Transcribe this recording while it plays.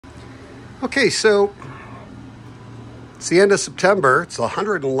Okay, so it's the end of September. It's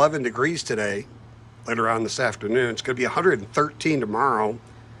 111 degrees today. Later on this afternoon, it's going to be 113 tomorrow,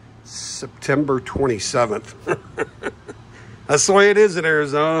 September 27th. That's the way it is in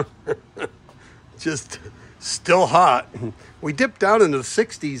Arizona. Just still hot. We dipped down into the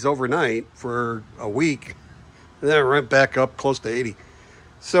 60s overnight for a week, and then it went back up close to 80.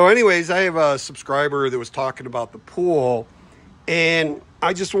 So anyways, I have a subscriber that was talking about the pool, and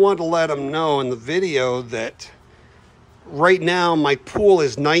I just wanted to let him know in the video that right now my pool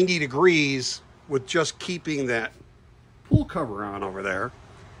is 90 degrees with just keeping that pool cover on over there.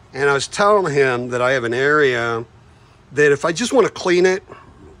 And I was telling him that I have an area that if I just want to clean it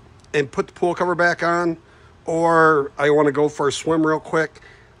and put the pool cover back on, or I want to go for a swim real quick,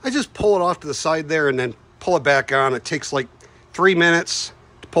 I just pull it off to the side there and then pull it back on. It takes like 3 minutes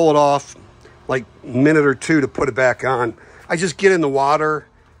to pull it off, like a minute or two to put it back on. I just get in the water,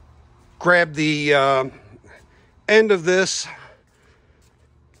 grab the end of this,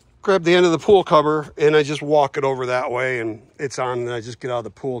 grab the end of the pool cover, and I just walk it over that way, and it's on, and I just get out of the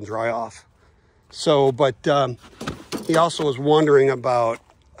pool and dry off. So, but he also was wondering about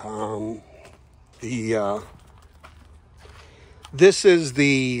this is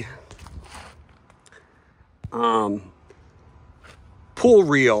the pool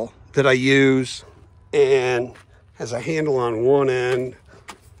reel that I use, and has a handle on one end,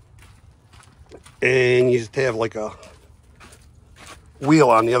 and you just have like a wheel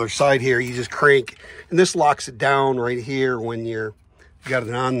on the other side here. You just crank, and this locks it down right here when you got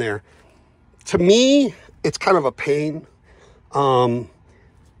it on there. To me, it's kind of a pain. When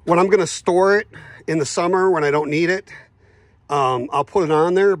I'm going to store it in the summer when I don't need it, I'll put it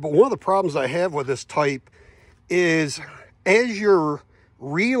on there. But one of the problems I have with this type is as you're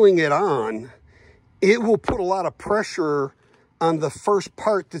reeling it on, it will put a lot of pressure on the first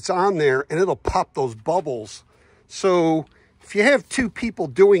part that's on there, and it'll pop those bubbles. So if you have two people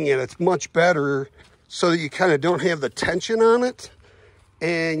doing it, it's much better so that you kind of don't have the tension on it,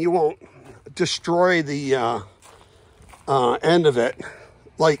 and you won't destroy the end of it.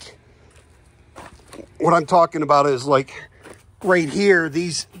 Like what I'm talking about is like right here,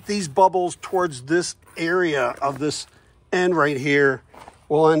 these bubbles towards this area of this end right here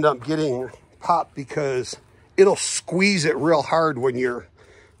will end up getting popped because it'll squeeze it real hard when you're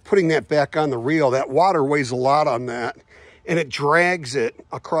putting that back on the reel. That water weighs a lot on that, and it drags it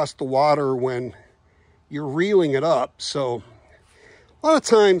across the water when you're reeling it up. So a lot of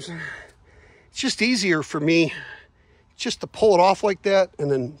times it's just easier for me just to pull it off like that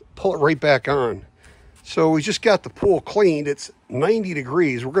and then pull it right back on. So we just got the pool cleaned. It's 90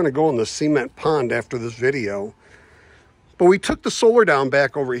 degrees. We're going to go in the cement pond after this video. But we took the solar down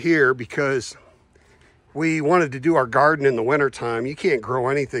back over here because we wanted to do our garden in the wintertime. You can't grow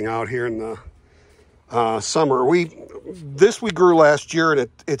anything out here in the summer. This we grew last year, and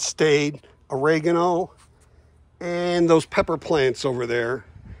it stayed. Oregano and those pepper plants over there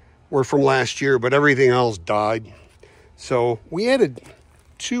were from last year, but everything else died. So we added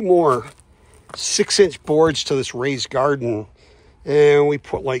 2 more 6-inch boards to this raised garden, and we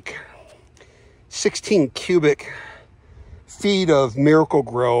put like 16 cubic feet of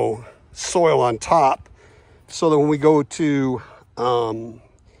Miracle-Gro soil on top, so that when we go to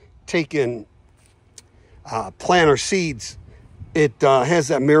take in plant our seeds, it has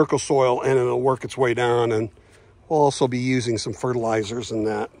that miracle soil, and it'll work its way down. And we'll also be using some fertilizers in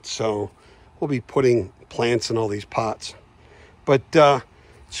that, so we'll be putting plants in all these pots. But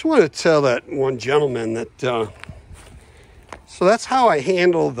just wanted to tell that one gentleman that so that's how I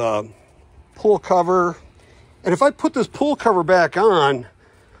handle the pool cover. And if I put this pool cover back on,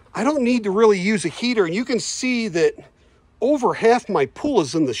 I don't need to really use a heater. And you can see that over half my pool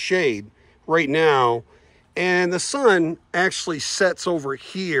is in the shade right now. And the sun actually sets over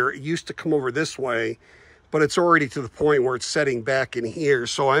here. It used to come over this way, but it's already to the point where it's setting back in here.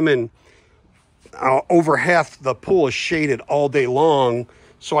 So I'm in, over half the pool is shaded all day long.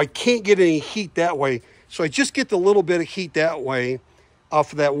 So I can't get any heat that way. So I just get the little bit of heat that way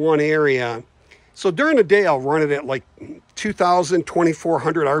off of that one area. So during the day, I'll run it at like 2,000,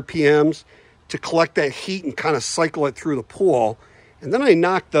 2,400 RPMs to collect that heat and kind of cycle it through the pool. And then I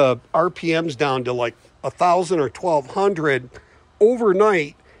knock the RPMs down to like 1,000 or 1,200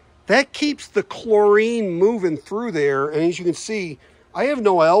 overnight. That keeps the chlorine moving through there. And as you can see, I have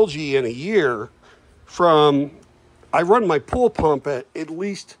no algae in a year from, I run my pool pump at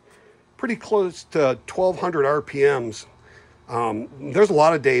least pretty close to 1,200 RPMs. There's a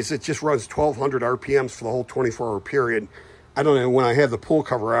lot of days it just runs 1,200 RPMs for the whole 24-hour period. I don't know when I have the pool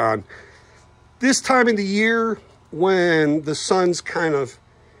cover on. This time of the year, when the sun's kind of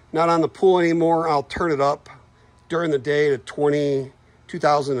not on the pool anymore, I'll turn it up during the day to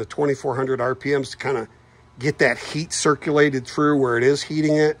 2,000 to 2,400 RPMs to kind of get that heat circulated through where it is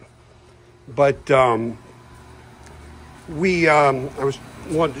heating it. But I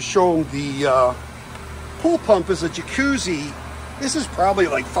wanted to show them the pool pump is a jacuzzi. This is probably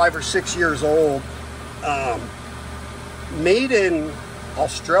like 5 or 6 years old, made in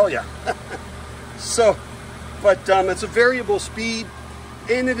Australia. So, but it's a variable speed,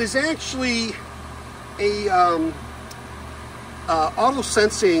 and it is actually a auto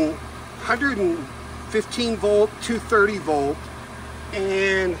sensing 115 volt, 230 volt,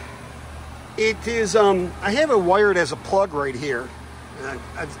 and it is, I have it wired as a plug right here.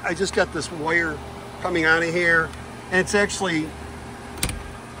 I just got this wire coming out of here, and it's actually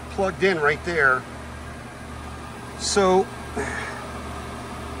plugged in right there. So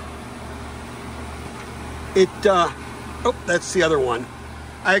it, oh, that's the other one.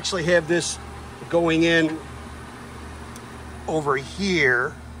 I actually have this going in over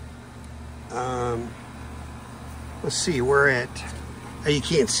here. Let's see, we're at, you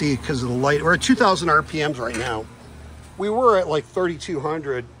can't see because of the light. We're at 2,000 RPMs right now. We were at like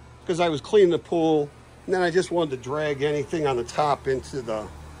 3,200 because I was cleaning the pool, and then I just wanted to drag anything on the top into the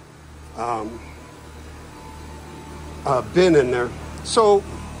bin in there. So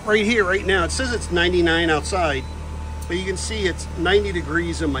right here, right now, it says it's 99 outside, but you can see it's 90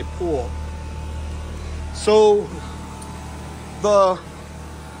 degrees in my pool. So the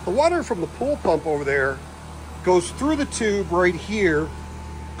water from the pool pump over there goes through the tube right here,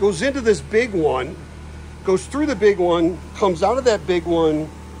 goes into this big one, goes through the big one, comes out of that big one,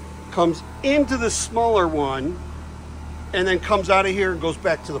 comes into the smaller one, and then comes out of here and goes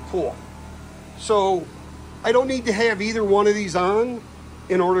back to the pool. So I don't need to have either one of these on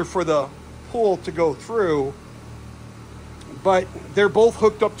in order for the pool to go through, but they're both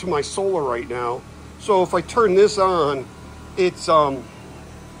hooked up to my solar right now. So if I turn this on, it's, you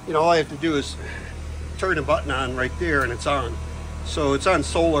know, all I have to do is turn a button on right there and it's on. So it's on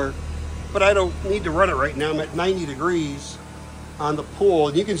solar, but I don't need to run it right now. I'm at 90 degrees on the pool,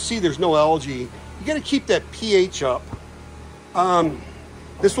 and you can see there's no algae. You got to keep that pH up.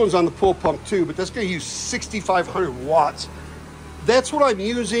 This one's on the pool pump too, but that's going to use 6,500 watts. That's what I'm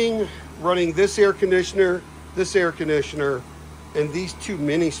using, running this air conditioner, and these two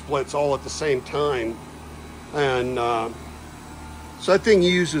mini splits all at the same time. And so that thing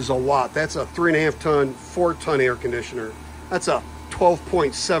uses a lot. That's a 3.5 ton, 4 ton air conditioner. That's a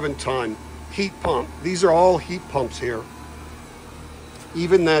 12.7 ton heat pump. These are all heat pumps here.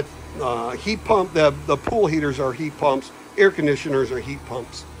 Even that heat pump, the pool heaters are heat pumps, air conditioners are heat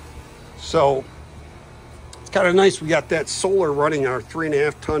pumps. So it's kind of nice. We got that solar running our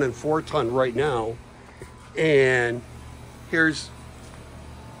 3.5 ton and 4 ton right now. And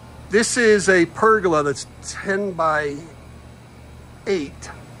this is a pergola that's 10 by 8.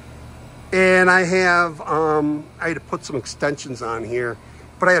 And I have, I had to put some extensions on here,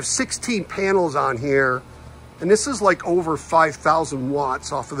 but I have 16 panels on here. And this is like over 5,000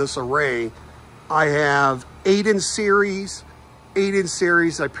 watts off of this array. I have 8 in series.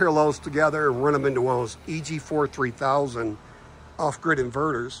 I pair those together and run them into one of those EG4 3000 off-grid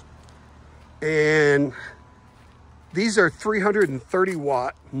inverters. And these are 330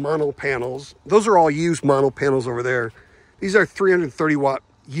 watt mono panels. Those are all used mono panels over there. These are 330 watt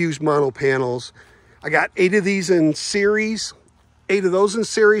used mono panels. I got 8 of these in series, 8 of those in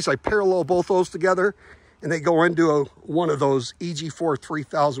series. I parallel both those together, and they go into one of those EG4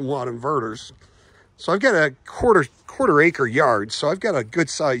 3000 watt inverters. So I've got a quarter acre yard. So I've got a good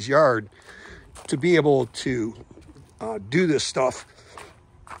size yard to be able to do this stuff.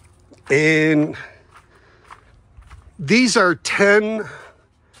 And these are 10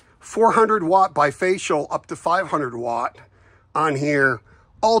 400 watt bifacial up to 500 watt on here,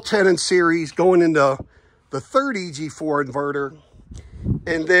 all 10 in series going into the third EG4 inverter.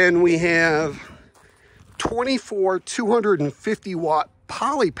 And then we have 24 250 watt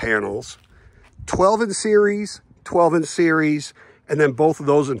poly panels, 12 in series, and then both of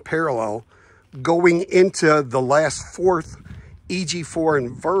those in parallel going into the last 4th EG4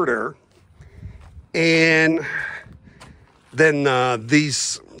 inverter. And then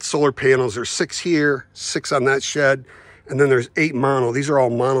these solar panels are 6 here, 6 on that shed, and then there's 8 mono. These are all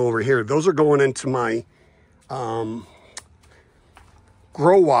mono over here. Those are going into my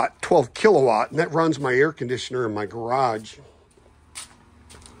Grow Watt 12 kilowatt, and that runs my air conditioner in my garage.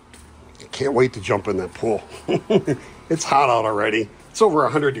 Can't wait to jump in that pool. It's hot out already. It's over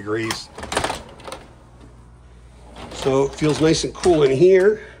 100 degrees. So it feels nice and cool in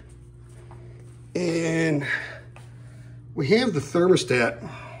here. And we have the thermostat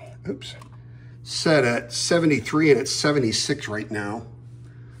oops, set at 73 and it's 76 right now.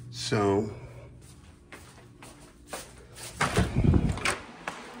 So,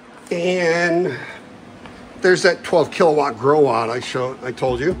 and there's that 12 kilowatt grow out I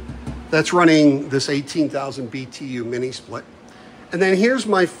told you. That's running this 18,000 BTU mini split. And then here's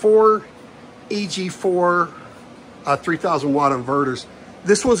my 4 EG4 3,000 watt inverters.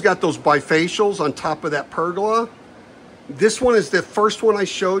 This one's got those bifacials on top of that pergola. This one is the first one I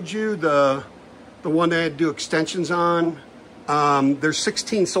showed you, the one that I had to do extensions on. There's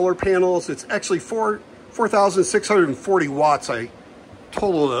 16 solar panels. It's actually 4,640 watts. I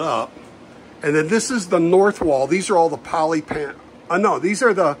totaled it up. And then this is the north wall. These are all the poly no, these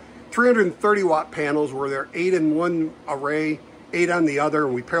are the 330 watt panels where they're 8 in one array, 8 on the other,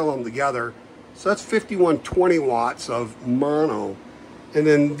 and we parallel them together. So that's 5120 watts of mono. And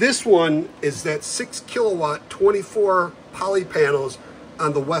then this one is that 6 kilowatt 24 poly panels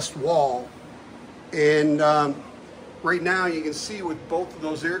on the west wall. And right now you can see with both of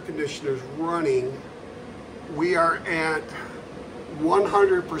those air conditioners running, we are at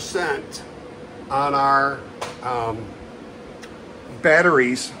 100% on our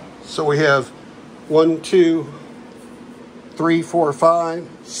batteries. So we have 1, 2, 3, 4, 5,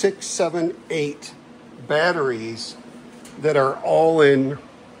 6, 7, 8 batteries that are all in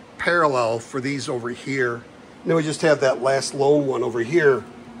parallel for these over here. And then we just have that last lone one over here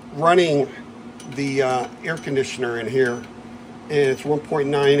running the air conditioner in here. And it's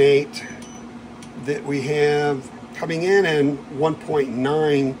 1.98 that we have coming in, and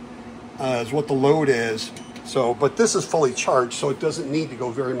 1.9 is what the load is. So, but this is fully charged, so it doesn't need to go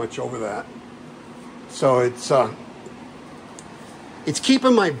very much over that. So it's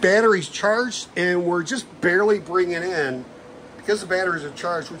keeping my batteries charged, and we're just barely bringing in, because the batteries are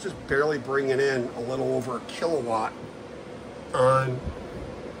charged, we're just barely bringing in a little over a kilowatt on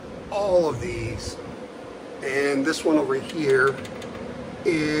all of these. And this one over here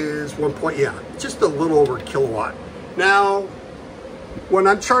is just a little over a kilowatt. Now, when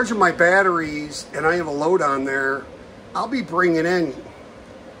I'm charging my batteries and I have a load on there, I'll be bringing in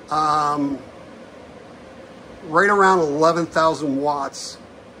right around 11,000 watts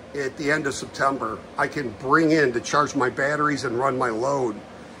at the end of September. I can bring in to charge my batteries and run my load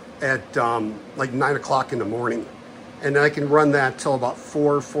at like 9 o'clock in the morning. And I can run that till about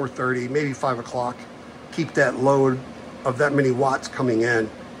 4:30, maybe 5 o'clock. Keep that load of that many watts coming in.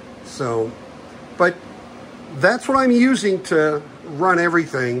 So, but that's what I'm using to run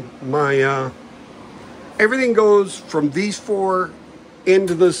everything. My everything goes from these 4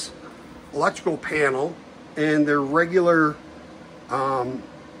 into this electrical panel, and they're regular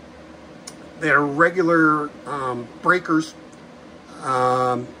breakers.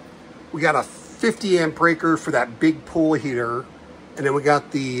 We got a 50 amp breaker for that big pool heater, and then we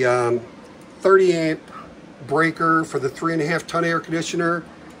got the 30 amp breaker for the 3.5 ton air conditioner,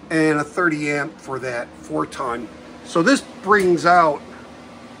 and a 30 amp for that 4 ton. So this brings out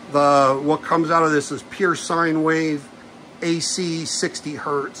what comes out of this is pure sine wave AC 60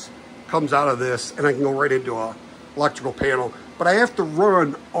 hertz comes out of this, and I can go right into a electrical panel. But I have to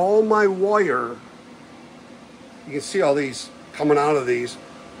run all my wire. You can see all these coming out of these.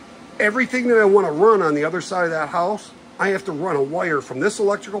 Everything that I want to run on the other side of that house, I have to run a wire from this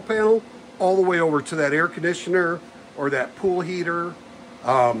electrical panel all the way over to that air conditioner or that pool heater,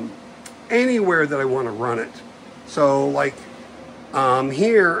 anywhere that I want to run it. So like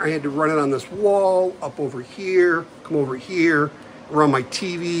here, I had to run it on this wall, up over here, come over here, run my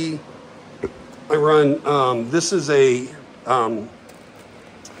TV. I run, this is a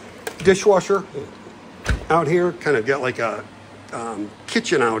dishwasher out here, kind of got like a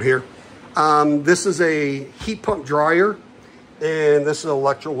kitchen out here. This is a heat pump dryer, and this is an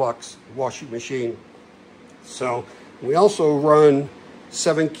Electrolux washing machine. So we also run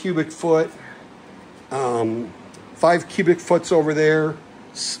 7 cubic foot, 5 cubic foots over there,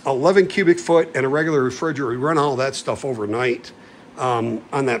 11 cubic foot, and a regular refrigerator. We run all that stuff overnight on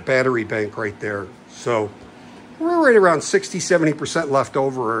that battery bank right there. So we're right around 60–70% left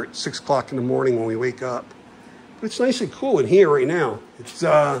over at 6 o'clock in the morning when we wake up. But it's nice and cool in here right now. It's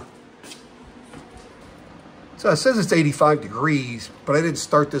so it says it's 85 degrees, but I didn't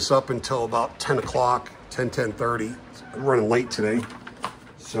start this up until about 10 o'clock, 10:30. I'm running late today.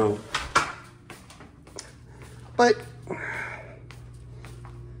 So, but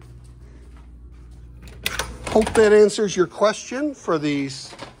hope that answers your question for the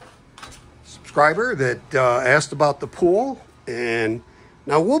subscriber that asked about the pool. And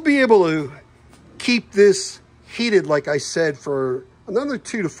now we'll be able to keep this heated, like I said, for another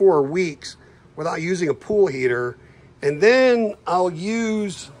 2 to 4 weeks without using a pool heater. And then I'll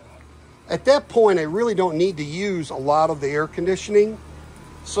use At that point, I really don't need to use a lot of the air conditioning.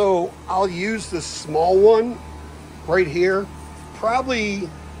 So I'll use this small one right here. Probably,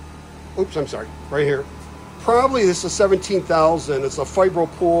 oops, I'm sorry, right here. Probably this is 17,000. It's a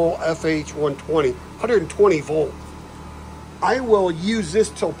FibroPool FH120, 120 volt. I will use this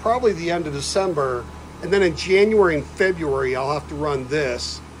till probably the end of December. And then in January and February, I'll have to run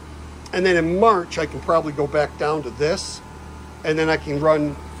this. And then in March, I can probably go back down to this. And then I can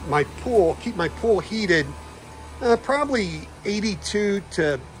run my pool, keep my pool heated probably 82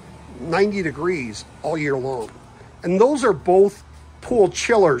 to 90 degrees all year long. And those are both pool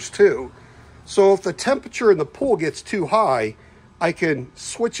chillers too. So if the temperature in the pool gets too high, I can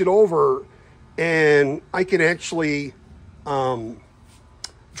switch it over and I can actually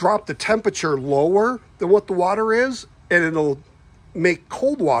drop the temperature lower than what the water is, and it'll make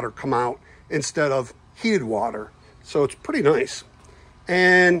cold water come out instead of heated water. So it's pretty nice.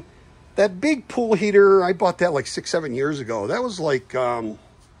 And that big pool heater, I bought that like 6-7 years ago. That was like, God,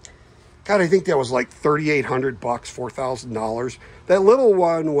 I think that was like $3,800, $4,000. That little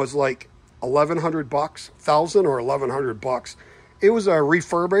one was like $1,100, $1,000 or $1,100. It was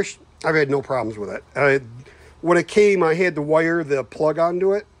refurbished. I've had no problems with it. When it came, I had to wire the plug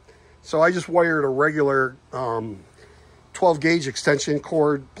onto it. So I just wired a regular 12 gauge extension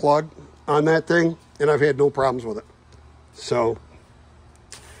cord plug on that thing, and I've had no problems with it. So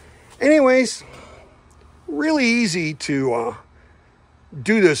anyways, really easy to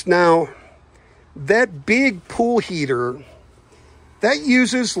do this. Now, that big pool heater, that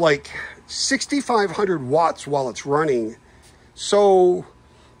uses like 6,500 watts while it's running. So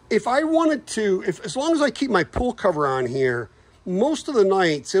if I wanted to, as long as I keep my pool cover on here, most of the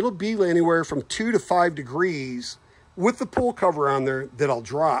nights it'll be anywhere from 2 to 5 degrees with the pool cover on there that I'll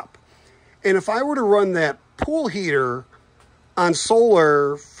drop. And if I were to run that pool heater on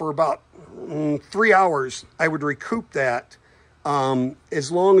solar for about 3 hours, I would recoup that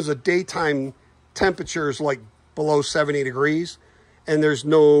as long as the daytime temperature is like below 70 degrees and there's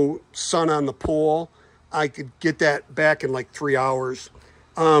no sun on the pool. I could get that back in like 3 hours.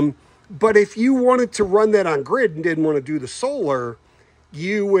 But if you wanted to run that on grid and didn't want to do the solar,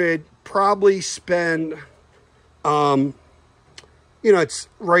 you would probably spend, it's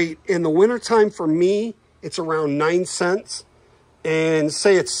right in the wintertime for me, it's around 9 cents. And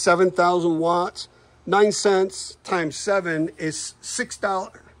say it's 7,000 watts, 9 cents times 7 is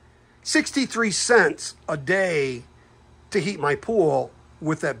 $6, 63 cents a day to heat my pool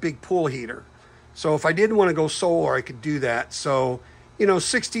with that big pool heater. So if I didn't want to go solar, I could do that. So,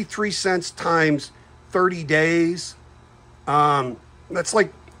 63 cents times 30 days, that's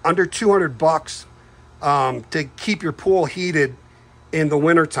like under $200 to keep your pool heated in the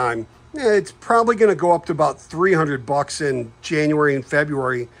wintertime. It's probably going to go up to about $300 in January and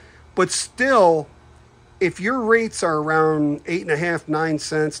February. But still, if your rates are around 8.5, 9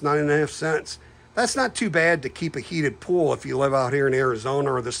 cents, 9.5 cents, that's not too bad to keep a heated pool if you live out here in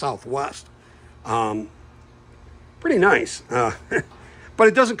Arizona or the Southwest. Pretty nice. But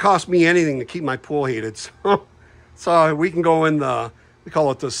it doesn't cost me anything to keep my pool heated. So we can go in we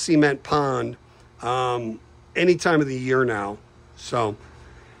call it the cement pond, any time of the year now. So,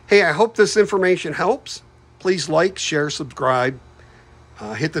 hey, I hope this information helps. Please like, share, subscribe,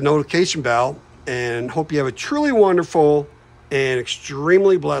 hit the notification bell, and hope you have a truly wonderful and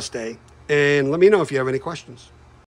extremely blessed day. And let me know if you have any questions.